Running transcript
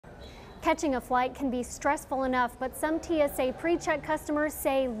Catching a flight can be stressful enough, but some TSA PreCheck customers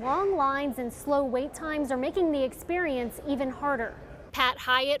say long lines and slow wait times are making the experience even harder. Pat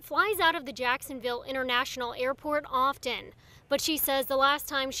Hyatt flies out of the Jacksonville International Airport often, but she says the last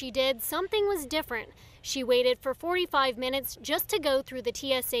time she did, something was different. She waited for 45 minutes just to go through the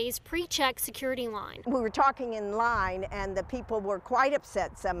TSA's PreCheck security line. We were talking in line and the people were quite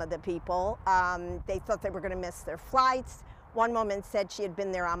upset, some of the people. They thought they were going to miss their flights. One woman said she had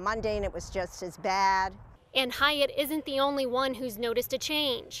been there on Monday and it was just as bad. And Hyatt isn't the only one who's noticed a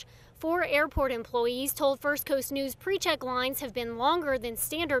change. 4 airport employees told First Coast News PreCheck lines have been longer than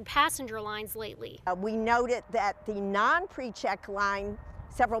standard passenger lines lately. We noted that the non-PreCheck line,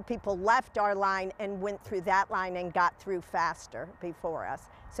 several people left our line and went through that line and got through faster before us.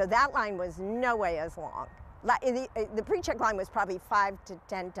 So that line was no way as long. The PreCheck line was probably 5 to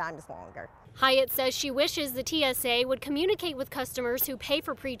 10 times longer. Hyatt says she wishes the TSA would communicate with customers who pay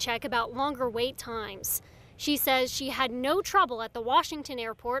for PreCheck about longer wait times. She says she had no trouble at the Washington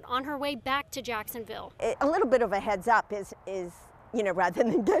airport on her way back to Jacksonville. A little bit of a heads up is rather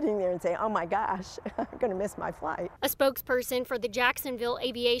than getting there and saying, oh my gosh, I'm going to miss my flight. A spokesperson for the Jacksonville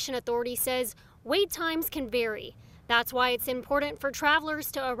Aviation Authority says wait times can vary. That's why it's important for travelers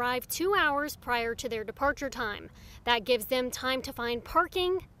to arrive 2 hours prior to their departure time. That gives them time to find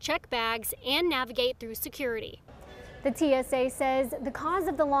parking, check bags, and navigate through security. The TSA says the cause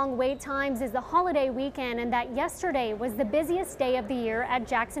of the long wait times is the holiday weekend and that yesterday was the busiest day of the year at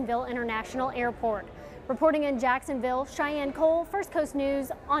Jacksonville International Airport. Reporting in Jacksonville, Cheyenne Cole, First Coast News,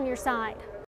 on your side.